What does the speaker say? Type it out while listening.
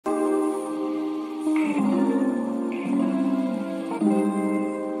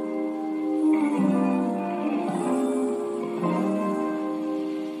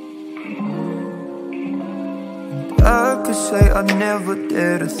say I never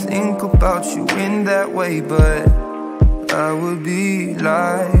dare to think about you in that way, but I would be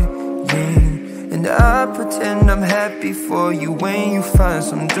lying. And I pretend I'm happy for you when you find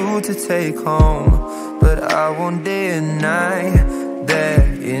some dude to take home. But I won't deny that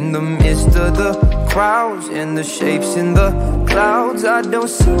in the midst of the crowds and the shapes in the clouds, I don't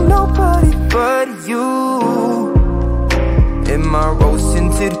see nobody but you. In my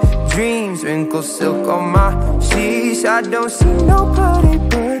rose-tinted dreams, wrinkled silk on my sheets, I don't see nobody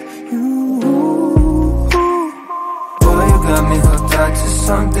but you. Boy, you got me hooked on to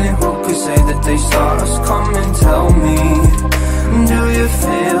something. Who could say that they saw us coming? Tell me, do you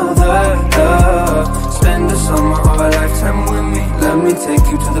feel that love? Spend the summer or a lifetime with me. Let me take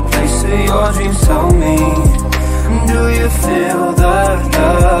you to the place of your dreams. Tell me, do you feel that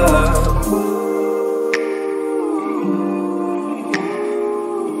love?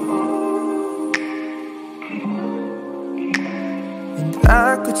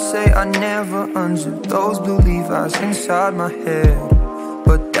 I could say I never unzipped those blue Levi's inside my head,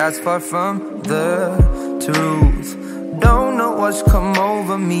 but that's far from the truth. Don't know what's come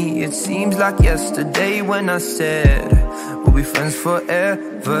over me. It seems like yesterday when I said we'll be friends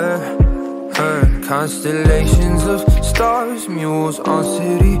forever. Heard constellations of stars, mules on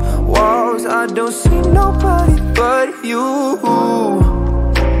city walls. I don't see nobody but you.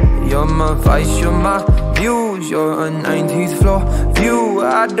 You're my vice, you're my muse, you're a 19th floor view.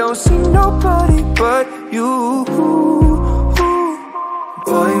 I don't see nobody but you.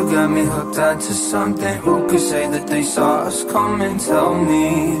 Boy, you got me hooked onto something. Who could say that they saw us coming? Tell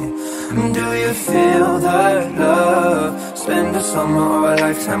me, do you feel that love? Spend a summer or a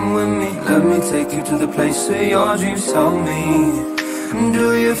lifetime with me. Let me take you to the place of your dreams. Tell me, do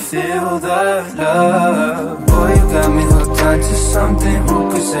you feel that love? Boy, you got me hooked onto something. Who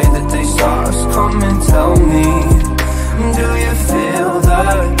could say that they saw us coming? Tell me, do you feel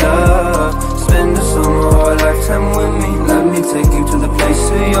that love? Spend a summer or a lifetime with me. Let me take you to the place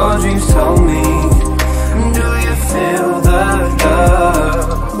of your dreams. Tell me, do you feel that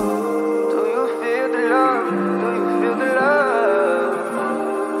love? Do you feel the love? Do you feel the love?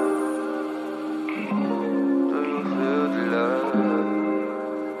 Do you feel the love?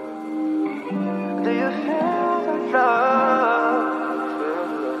 Do you feel the love?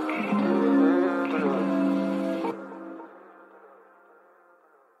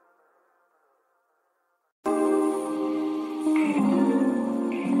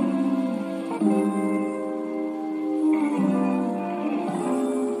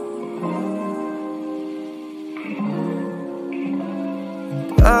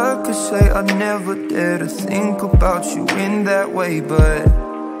 I could say I never dare to think about you in that way, but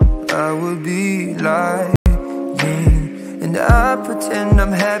I would be lying. And I pretend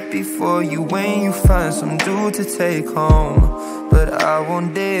I'm happy for you when you find some dude to take home. But I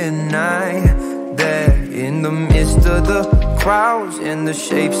won't deny that in the midst of the crowds and the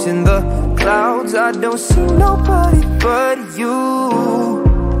shapes in the clouds, I don't see nobody but you.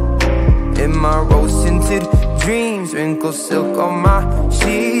 In my rose-tinted dreams, wrinkled silk on my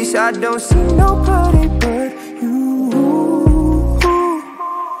sheets, I don't see nobody but you.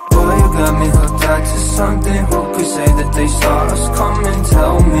 Boy, you got me hooked onto something. Who could say that they saw us coming?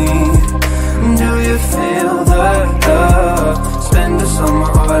 Tell me, do you feel that love? Spend a summer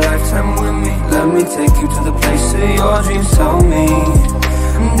or a lifetime with me. Let me take you to the place of your dreams. Tell me,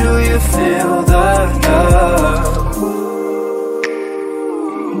 do you feel that love?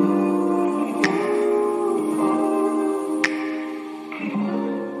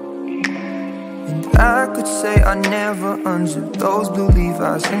 I could say I never unzipped those blue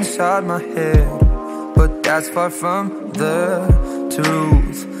Levi's inside my head, but that's far from the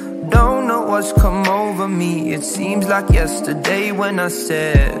truth. Don't know what's come over me. It seems like yesterday when I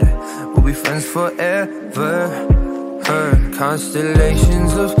said we'll be friends forever. Heard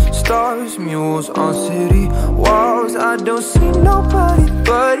constellations of stars, mules on city walls. I don't see nobody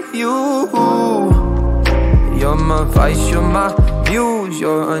but you. You're my vice, you're my muse,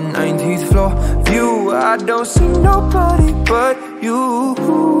 you're a 19th floor view. I don't see nobody but you.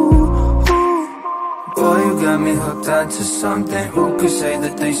 Boy, you got me hooked onto something. Who could say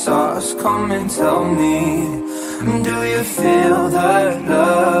that they saw us coming? Tell me, do you feel that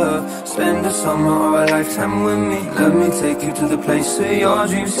love? Spend a summer or a lifetime with me. Let me take you to the place of your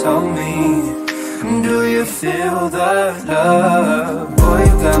dreams. Tell me, do you feel that love? Boy,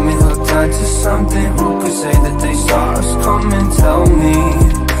 you got me hooked onto something. Who could say that they saw us coming? Tell me,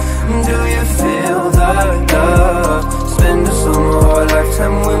 do you feel that love? Spend a summer or a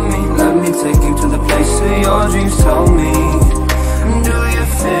lifetime with me. Let me take you to the place of your dreams. Tell me, do you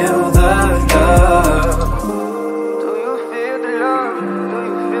feel that love? Do you feel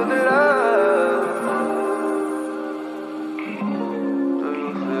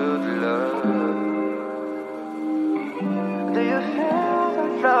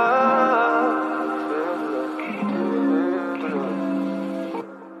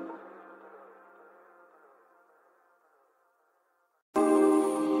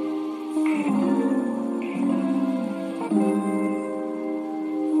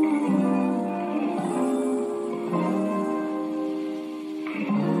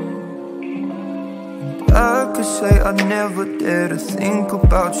could say I never dare to think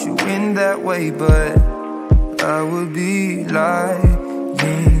about you in that way, but I would be lying.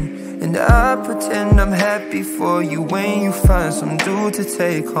 And I pretend I'm happy for you when you find some dude to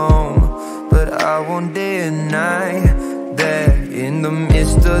take home. But I won't deny that in the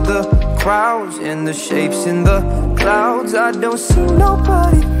midst of the crowds and the shapes in the clouds, I don't see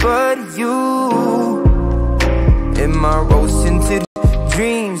nobody but you. In my rose-tinted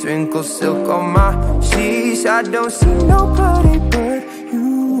dreams, wrinkled silk on my sheets, I don't see nobody but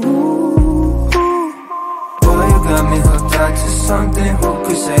you. Boy, you got me hooked on to something. Who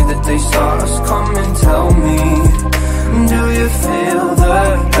could say that they saw us? Come and tell me, do you feel the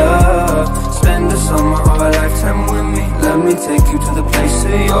love? Spend a summer or a lifetime with me. Let me take you to the place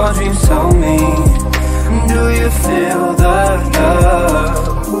of your dreams. Tell me, do you feel the love?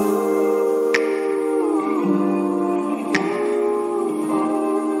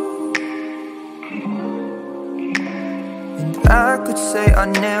 I could say I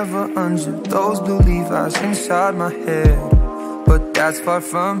never unzipped those blue Levi's inside my head, but that's far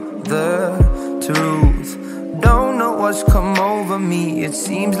from the truth. Don't know what's come over me. It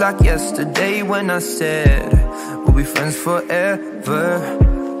seems like yesterday when I said we'll be friends forever.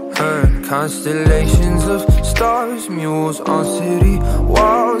 Heard constellations of stars, mules on city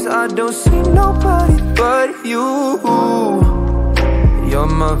walls. I don't see nobody but you. You're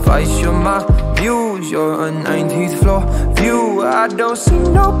my vice, you're my muse, you're a 19th floor view. I don't see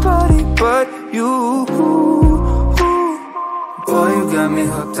nobody but you. Boy, you got me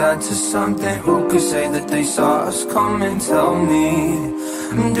hooked onto something. Who could say that they saw us? Come and tell me,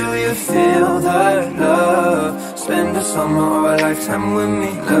 do you feel the love? Spend a summer or a lifetime with me.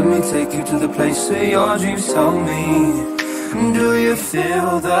 Let me take you to the place of your dreams. Tell me, do you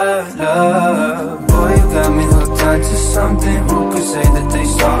feel the love? Boy, you got me hooked onto something. Who could say that they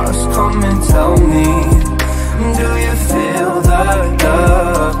saw us? Come and tell me, do you feel the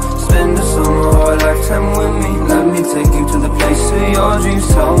love? Spend a summer or a lifetime with me. Let me take you to the place of your dreams.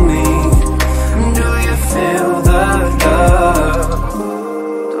 Tell me, do you feel the love?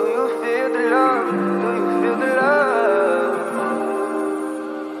 Do you feel the love? Do you feel the love?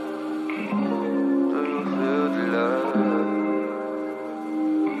 Do you feel the love?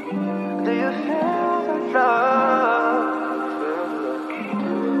 Do you feel the love?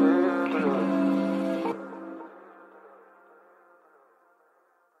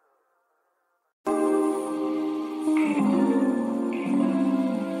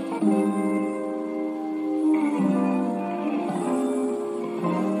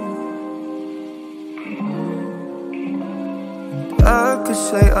 I could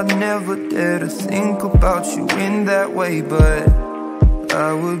say I never dare to think about you in that way, but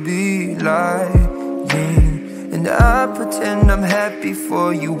I would be lying. And I pretend I'm happy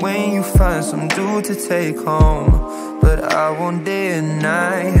for you when you find some dude to take home. But I won't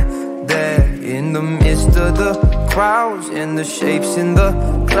deny that in the midst of the crowds and the shapes in the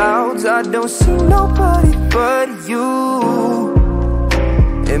clouds, I don't see nobody but you.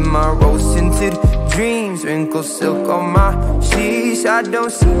 In my rose-tinted dreams, wrinkled silk on my sheets, I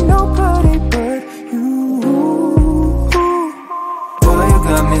don't see nobody but you. Boy, you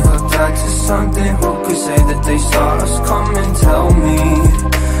got me hooked onto something. Who could say that they saw us? Come and tell me,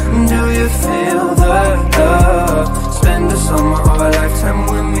 do you feel the love? Spend a summer or a lifetime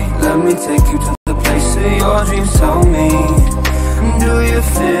with me. Let me take you to the place of your dreams. Tell me, do you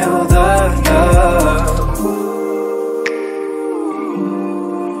feel the love?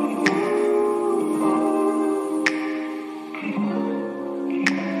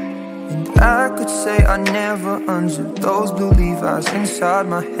 I could say I never unzipped those blue Levi's inside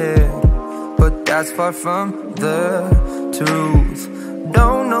my head, but that's far from the truth.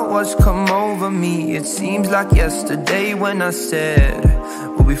 Don't know what's come over me. It seems like yesterday when I said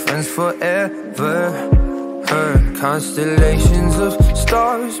we'll be friends forever. Heard constellations of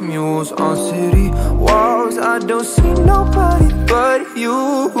stars, mules on city walls. I don't see nobody but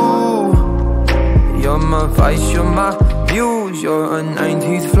you. You're my vice, you're my muse, you're a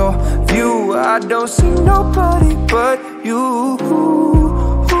 19th floor view. I don't see nobody but you.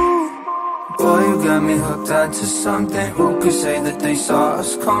 Boy, you got me hooked onto something. Who could say that they saw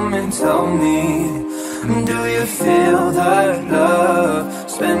us? Come and tell me, do you feel the love?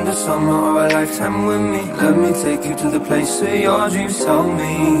 Spend a summer or a lifetime with me. Let me take you to the place of your dreams. Tell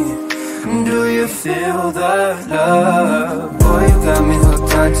me, do you feel the love? Boy, you got me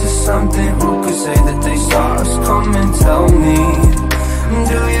hooked onto something. Who could say that they saw us? Come and tell me,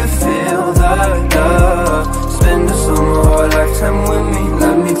 do you feel the love? Spend a summer or a lifetime with me.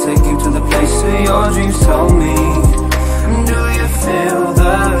 Let me take you to the place of your dreams. Tell me, do you feel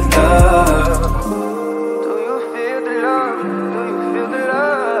the love? Do you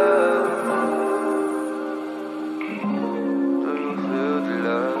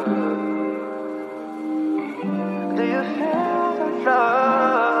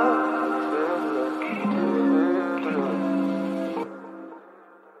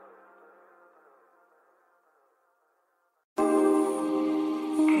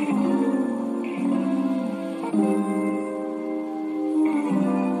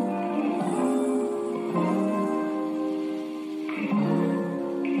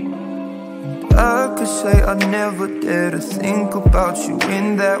say I never dare to think about you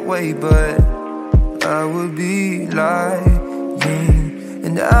in that way, but I would be lying.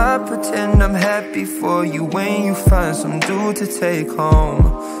 And I pretend I'm happy for you when you find some dude to take home.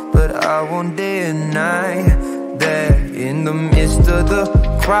 But I won't deny that in the midst of the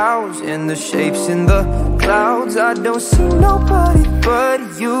crowds and the shapes in the clouds, I don't see nobody but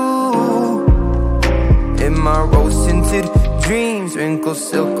you. In my rose-tinted dreams, wrinkled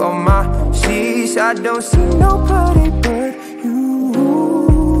silk on my sheets, I don't see nobody but you.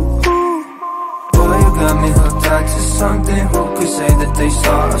 Boy, you got me hooked onto something. Who could say that they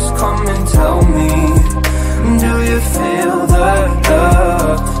saw us? Come and tell me, do you feel the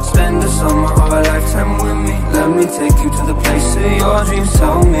love? Spend the summer or a lifetime with me. Let me take you to the place of your dreams.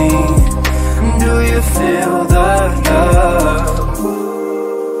 Tell me, do you feel the love?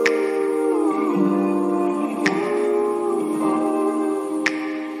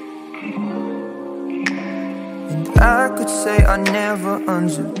 I could say I never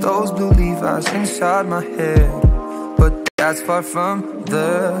unzipped those blue Levi's inside my head, but that's far from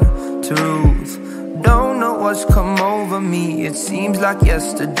the truth. Don't know what's come over me. It seems like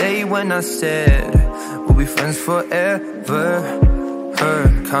yesterday when I said we'll be friends forever.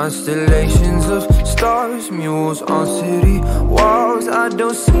 Heard constellations of stars, mules on city walls. I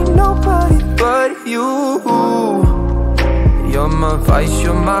don't see nobody but you. You're my vice,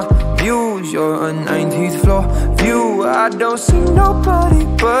 you're my muse, you're a 19th floor view. I don't see nobody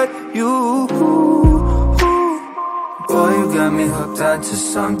but you. Boy, you got me hooked onto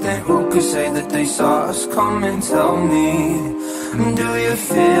something. Who could say that they saw us? Come and tell me, do you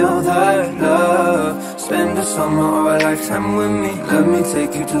feel the love? Spend a summer or a lifetime with me. Let me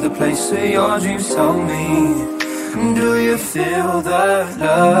take you to the place of your dreams. Tell me, do you feel the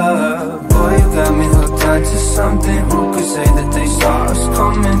love? Boy, you got me hooked onto something. Who could say that they saw us?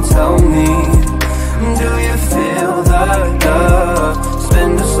 Come and tell me, do you feel the love?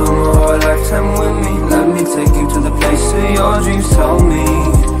 Spend a summer or a lifetime with me. Let me take you to the place of your dreams. Tell me,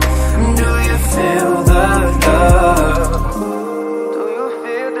 do you feel the love? Do you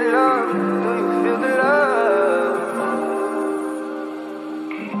feel the love? Do you feel the love?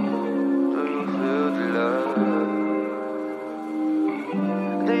 Do you feel the love?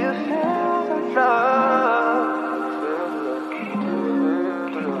 Do you feel the love?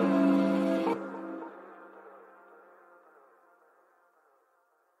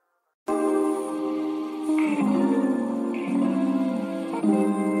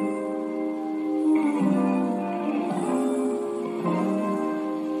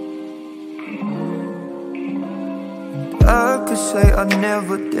 I could say I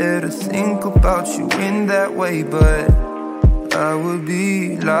never dare to think about you in that way, but I would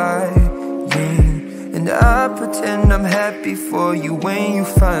be lying. And I pretend I'm happy for you when you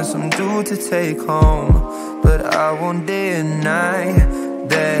find some dude to take home. But I won't deny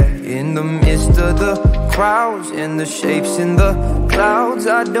that in the midst of the crowds and the shapes in the clouds,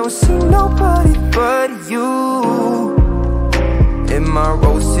 I don't see nobody but you. In my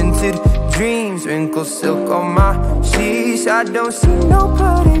rose-tinted dreams, wrinkled silk on my sheets, I don't see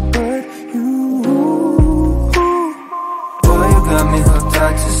nobody but you. Boy, you got me hooked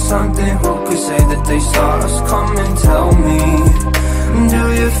onto something. Who could say that they saw us? Come and tell me, do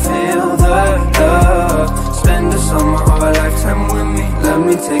you feel the love? Spend a summer or a lifetime with me. Let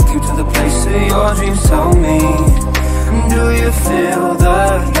me take you to the place of your dreams. Tell me, do you feel the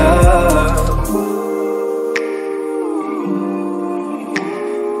love?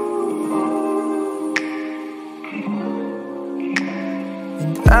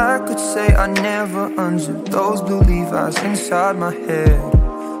 I could say I never unzipped those blue Levi's inside my head,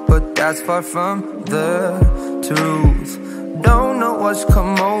 but that's far from the truth. Don't know what's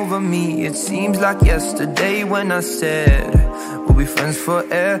come over me. It seems like yesterday when I said we'll be friends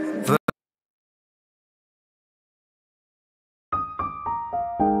forever.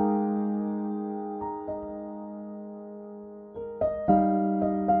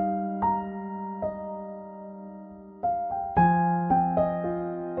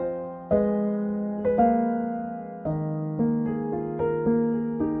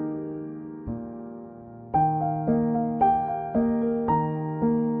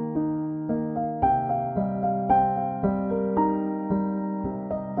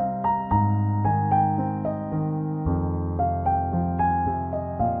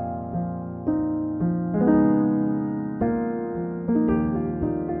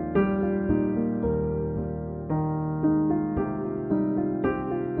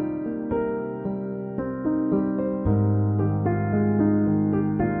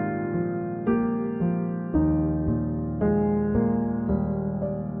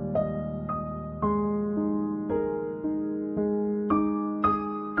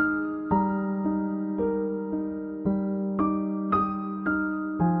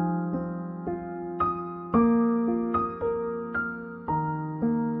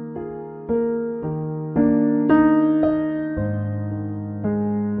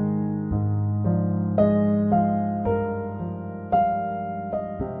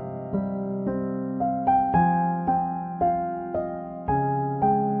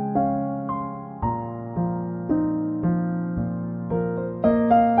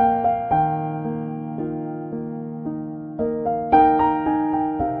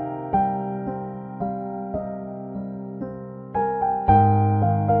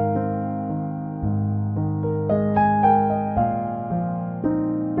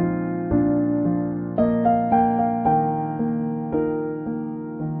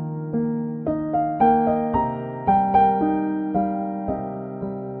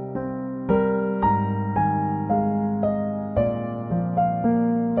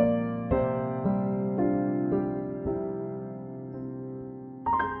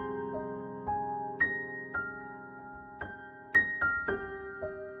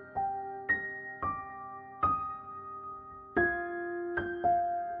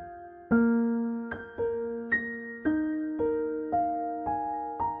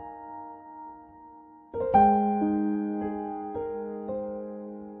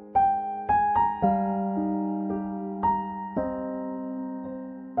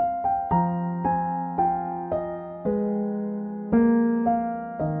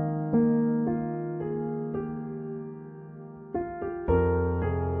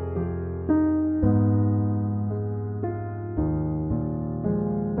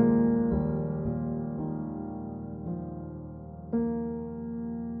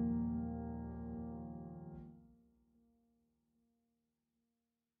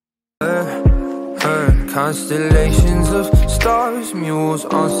 constellations of stars, mules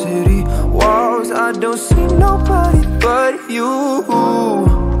on city walls. I don't see nobody but you.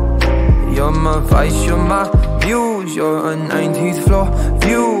 You're my vice, you're my muse, you're a 19th floor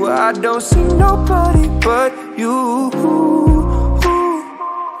view. I don't see nobody but you.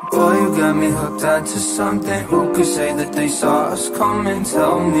 Boy, you got me hooked onto something. Who could say that they saw us? Come and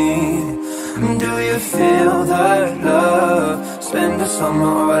tell me, do you feel that love? Spend a summer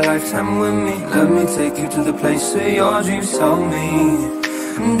or a lifetime with me. Let me take you to the place of your dreams. Tell me,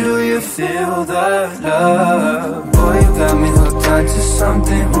 do you feel that love? Boy, you got me hooked onto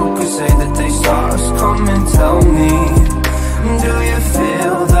something. Who could say that they saw us? Come and tell me, do you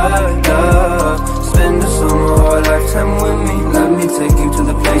feel that love? Spend a summer or a lifetime with me. Let me take you to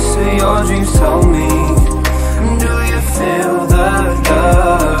the place of your dreams. Tell me, do you feel that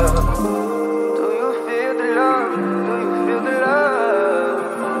love? Do you feel the love? Do you feel the love?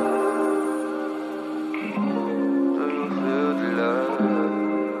 Do you feel the love?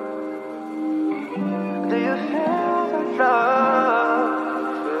 Do you feel the love?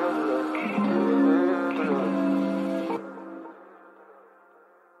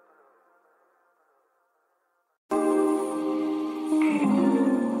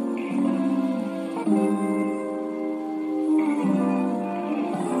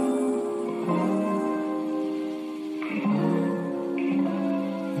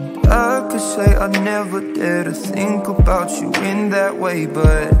 I could say I never dare to think about you in that way,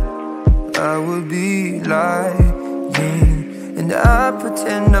 but I would be lying. And I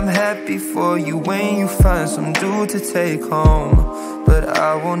pretend I'm happy for you when you find some dude to take home. But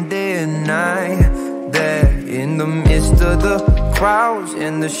I won't deny that in the midst of the crowds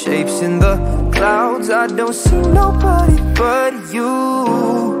and the shapes in the clouds, I don't see nobody but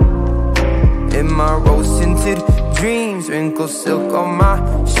you. In my rose-tinted dreams, wrinkled silk on my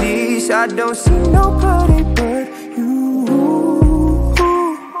sheets, I don't see nobody but you.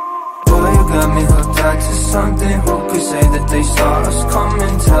 Boy, you got me hooked onto something. Who could say that they saw us? Come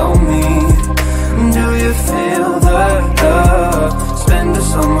and tell me, do you feel that love? Spend a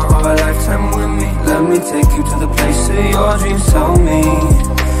summer or a lifetime with me. Let me take you to the place of your dreams. Tell me,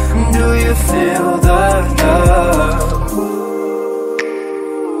 do you feel that love?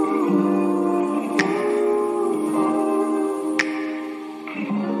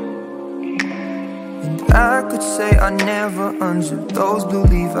 I could say I never unzipped those blue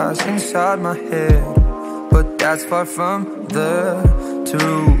Levi's inside my head, but that's far from the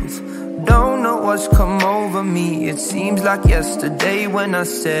truth. Don't know what's come over me. It seems like yesterday when I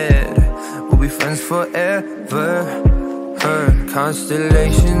said we'll be friends forever.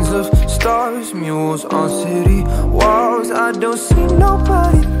 Constellations of stars, mules on city walls. I don't see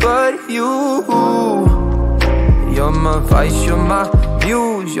nobody but you. You're my vice, you're my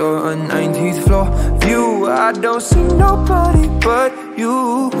muse, you're a 19th floor view. I don't see nobody but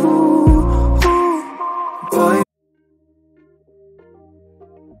you. Boy,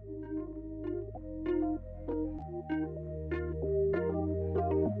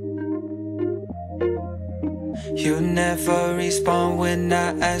 you never respond when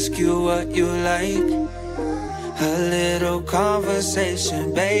I ask you what you like. A little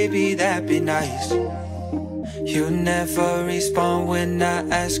conversation, baby, that'd be nice. You never respond when I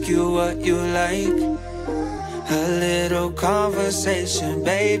ask you what you like. A little conversation,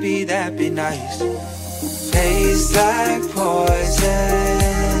 baby, that'd be nice. Tastes like poison,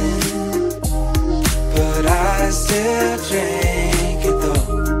 but I still drink it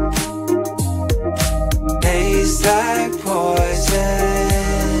though. Tastes like poison,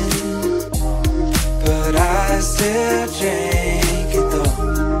 but I still drink it though.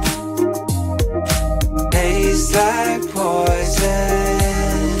 Tastes like poison,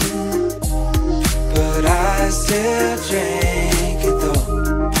 but I still drink it though.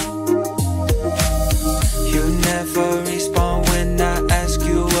 You never respond when I ask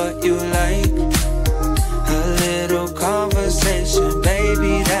you what you like. A little conversation,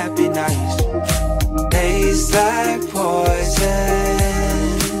 baby, that'd be nice. Tastes like poison,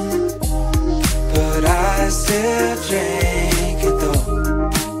 but I still drink it though.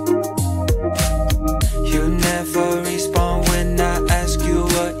 You never respond when I ask you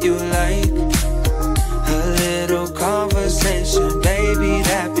what you like. A little conversation, baby,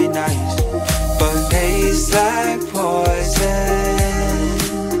 that'd be nice. But tastes like poison,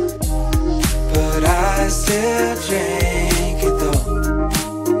 but I still drink it though.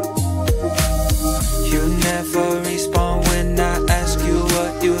 You never respond when I ask you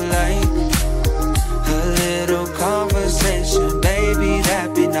what you like. A little conversation, baby,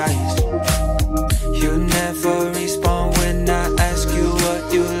 that'd be nice. You never respond when I ask you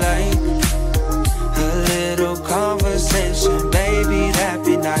what you like. A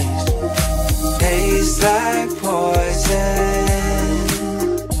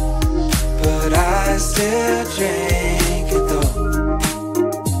still drink it though.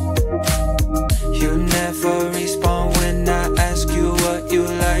 You never respond when I ask you what you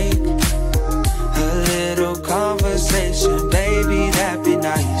like. A little conversation, baby, that'd be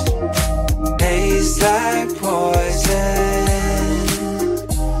nice. Tastes like poison,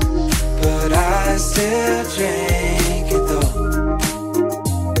 but I still drink it though.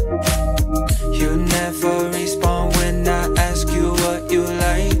 You never respond when I ask you what you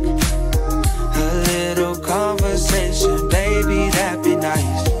like. A little conversation, baby, that'd be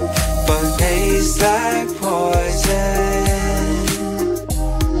nice. But tastes like poison,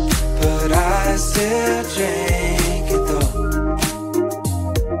 but I still drink it though.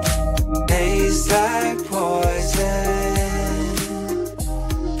 Tastes like poison,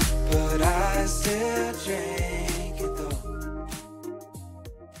 but I still drink it though.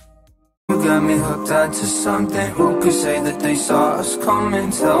 You got me hooked onto something. Who could say that they saw us coming?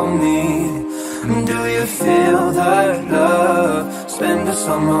 Tell me, do you feel that love? Spend a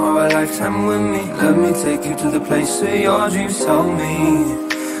summer or a lifetime with me. Let me take you to the place of your dreams. Tell me,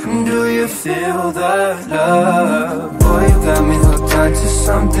 do you feel that love? Boy, you got me hooked onto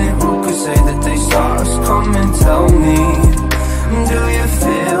something. Who could say that they saw us coming? Tell me, do you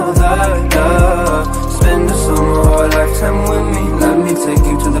feel that love? Spend a summer or a lifetime with me. Let me take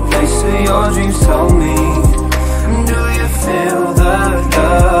you to the place of your dreams. Tell me, do you feel that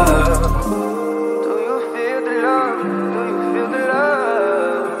love? Do you feel the love? Do you feel the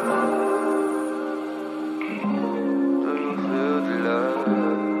love? Do you feel the love?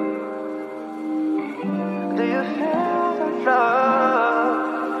 Do you feel the love?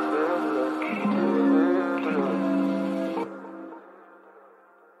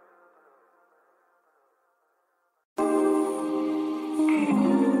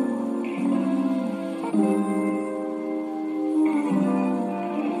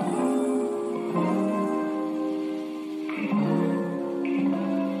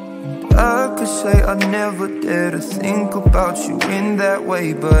 I could say I never dare to think about you in that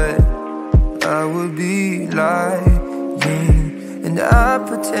way, but I would be lying. And I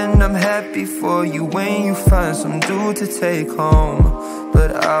pretend I'm happy for you when you find some dude to take home.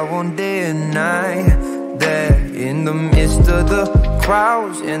 But I won't deny that in the midst of the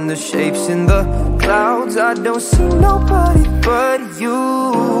crowds and the shapes in the clouds, I don't see nobody but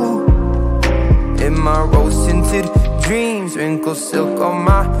you. In my rose-tinted dreams, wrinkled silk on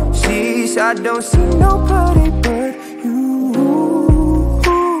my sheets, I don't see nobody but you.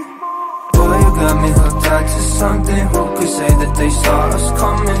 Boy, you got me hooked onto something. Who could say that they saw us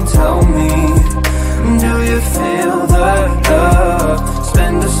coming? Tell me, do you feel that love?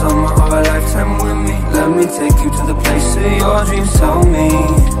 Spend a summer or a lifetime with me. Let me take you to the place of your dreams. Tell me,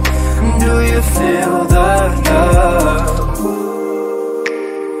 do you feel that love?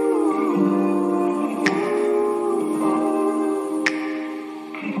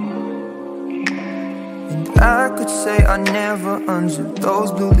 I could say I never unzipped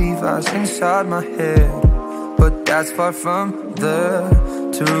those blue Levi's inside my head, but that's far from the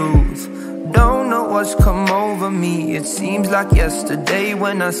truth. Don't know what's come over me. It seems like yesterday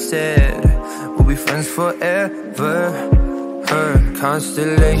when I said we'll be friends forever. Heard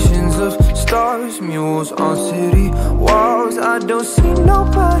constellations of stars, mules on city walls. I don't see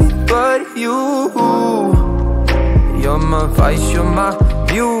nobody but you. You're my vice, you're my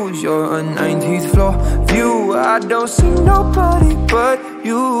muse, you're a 19th floor view. I don't see nobody but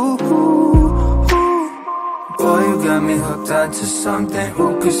you. Boy, you got me hooked onto something.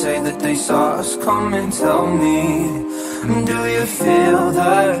 Who could say that they saw us coming? Tell me, do you feel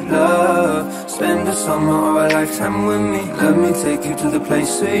that love? Spend a summer or a lifetime with me. Let me take you to the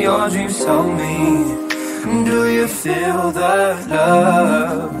place of your dreams. Tell me, do you feel that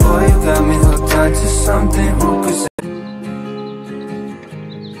love? Boy, you got me hooked onto something. Who could say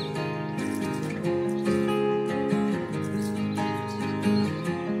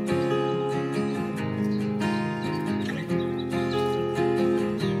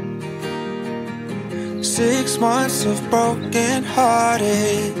 6 months of broken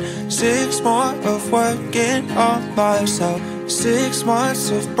hearted, 6 more of working on myself. 6 months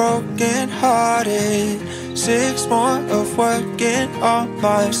of broken hearted, 6 more of working on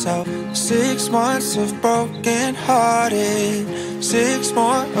myself. 6 months of broken hearted, 6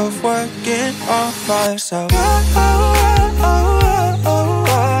 more of working on myself. So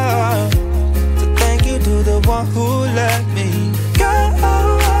thank you to the one who let me go.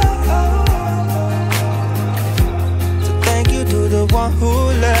 To the one who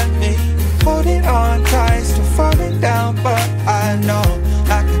let me holding on tight, still falling down, but I know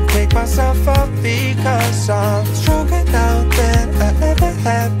I can pick myself up because I'm stronger now than I ever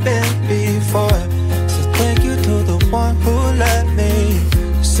have been before.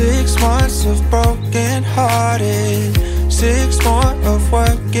 months of broken hearted, 6 more of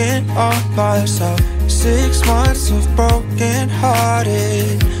working on myself. 6 months of broken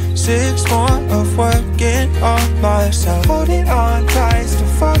hearted, 6 more of working on myself. Holding on tight, still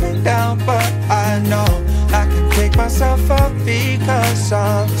falling down, but I know I can pick myself up because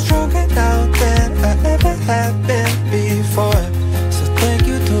I'm stronger now than I ever have been before. So thank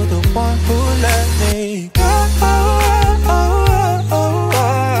you to the one who let me go.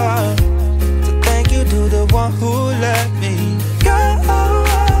 So thank you to the one who let me go.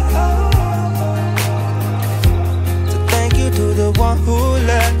 So thank you to the one who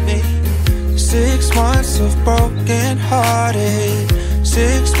let me. 6 months of broken hearted,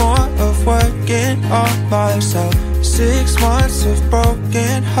 6 more of working on myself. 6 months of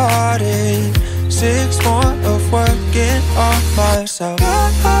broken hearted, 6 more of working on myself.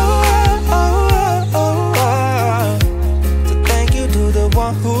 So thank you to the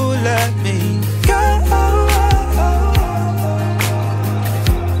one who let me go.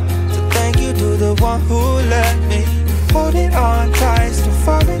 So thank you to the one who let me. Holding on tight, still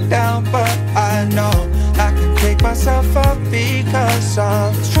falling down, but I know I can pick myself up because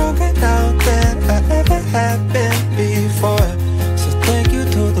I'm stronger now than I ever have been before. So thank you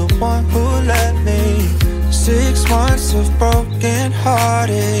to the one who let me. 6 months of broken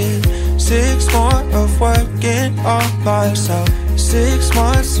hearted, 6 more of working on myself. 6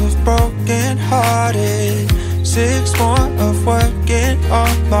 months of broken hearted, 6 more of working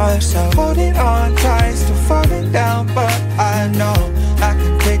on myself. Holding on tight, still falling down, but I know I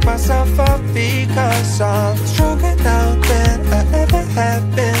can pick myself up because I'm stronger now than I ever have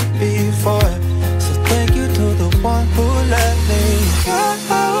been before. So thank you to the one who let me go.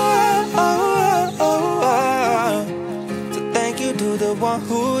 So thank you to the one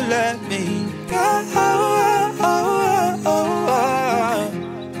who let me go.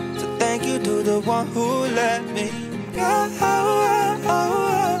 So thank you to the one who let me go.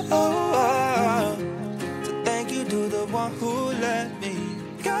 So thank you to the one who let me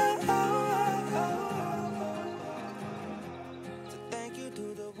go. So thank you to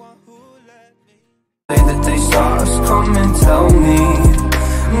the one who let me. Say that they saw us, come and tell me,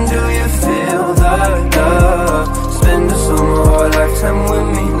 do you feel the love? Spend a summer or a lifetime with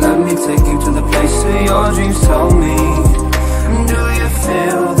me. Let me take you to the place of your dreams. Tell me, do you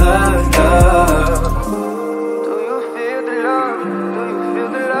feel the love? Do you feel the love? Do you feel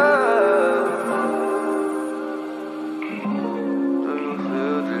the love? Do you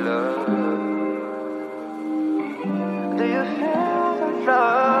feel the love? Do you feel the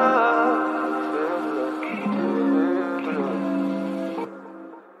love?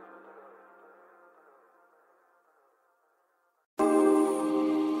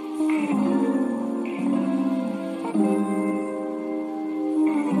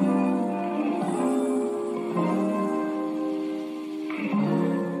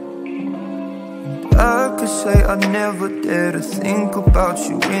 I could say I never dare to think about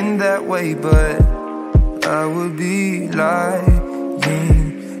you in that way, but I would be lying.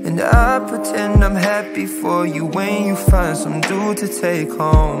 And I pretend I'm happy for you when you find some dude to take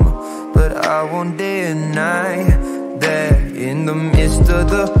home. But I won't deny that in the midst of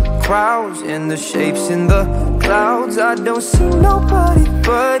the crowds and the shapes in the clouds, I don't see nobody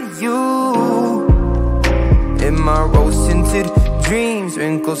but you. In my rose-tinted dreams,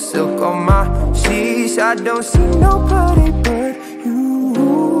 wrinkled silk on my sheets, I don't see nobody but you.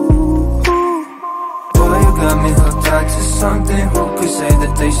 Boy, you got me hooked on to something. Who could say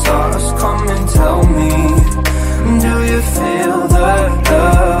that they saw us come